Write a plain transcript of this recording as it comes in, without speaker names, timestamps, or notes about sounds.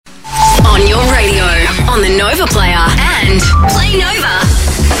on the Nova Player and Play Nova.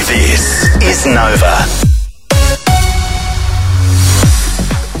 This is Nova.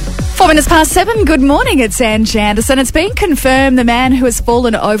 4 minutes past 7. Good morning, it's Anne Janderson. It's been confirmed the man who has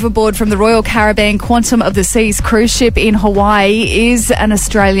fallen overboard from the Royal Caribbean Quantum of the Seas cruise ship in Hawaii is an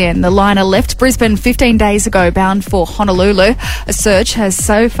Australian. The liner left Brisbane 15 days ago bound for Honolulu. A search has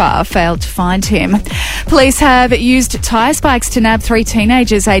so far failed to find him. Police have used tyre spikes to nab 3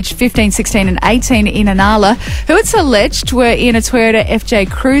 teenagers aged 15, 16 and 18 in Inala who it's alleged were in a Toyota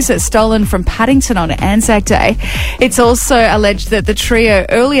FJ Cruiser stolen from Paddington on Anzac Day. It's also alleged that the trio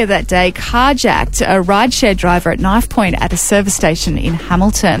earlier that day carjacked a rideshare driver at knife point at a service station in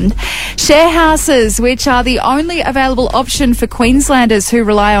Hamilton. Share houses, which are the only available option for Queenslanders who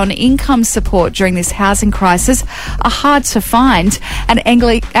rely on income support during this housing crisis, are hard to find. An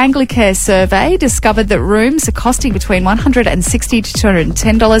Anglicare survey discovered that rooms are costing between $160 to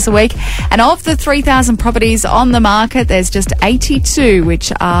 $210 a week, and of the 3,000 properties on the market, there's just 82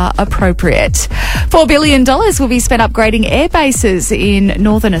 which are appropriate. $4 billion will be spent upgrading air bases in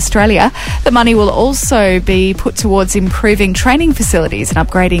Northern Australia. The money will also be put towards improving training facilities and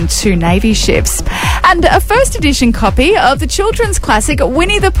upgrading 2 Navy ships. And a first edition copy of the children's classic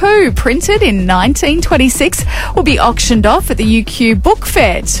Winnie the Pooh, printed in 1926, will be auctioned off at the UQ Book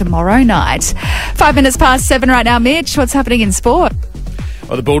Fair tomorrow night. 5 minutes past 7 right now. Mitch, what's happening in sport?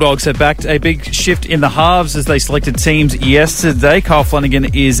 Well, the Bulldogs have backed a big shift in the halves as they selected teams yesterday. Kyle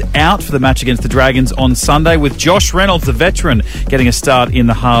Flanagan is out for the match against the Dragons on Sunday, with Josh Reynolds, the veteran, getting a start in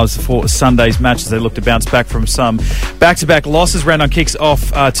the halves for Sunday's match as they look to bounce back from some back-to-back losses. Round 9 kicks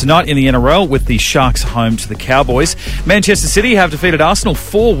off tonight in the NRL with the Sharks home to the Cowboys. Manchester City have defeated Arsenal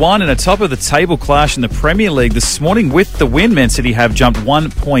 4-1 in a top-of-the-table clash in the Premier League this morning. With the win, Man City have jumped 1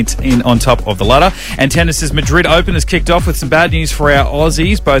 point in on top of the ladder. And tennis's Madrid Open has kicked off with some bad news for our Aussies.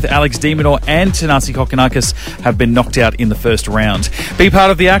 Both Alex de Minaur and Thanasi Kokkinakis have been knocked out in the first round. Be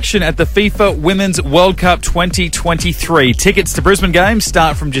part of the action at the FIFA Women's World Cup 2023. Tickets to Brisbane games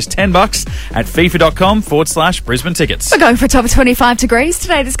start from just $10 at fifa.com/Brisbane tickets. We're going for a top of 25 degrees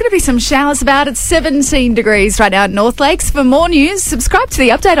today. There's going to be some showers about at 17 degrees right now at North Lakes. For more news, subscribe to the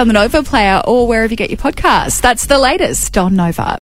update on the Nova Player or wherever you get your podcasts. That's the latest on Nova.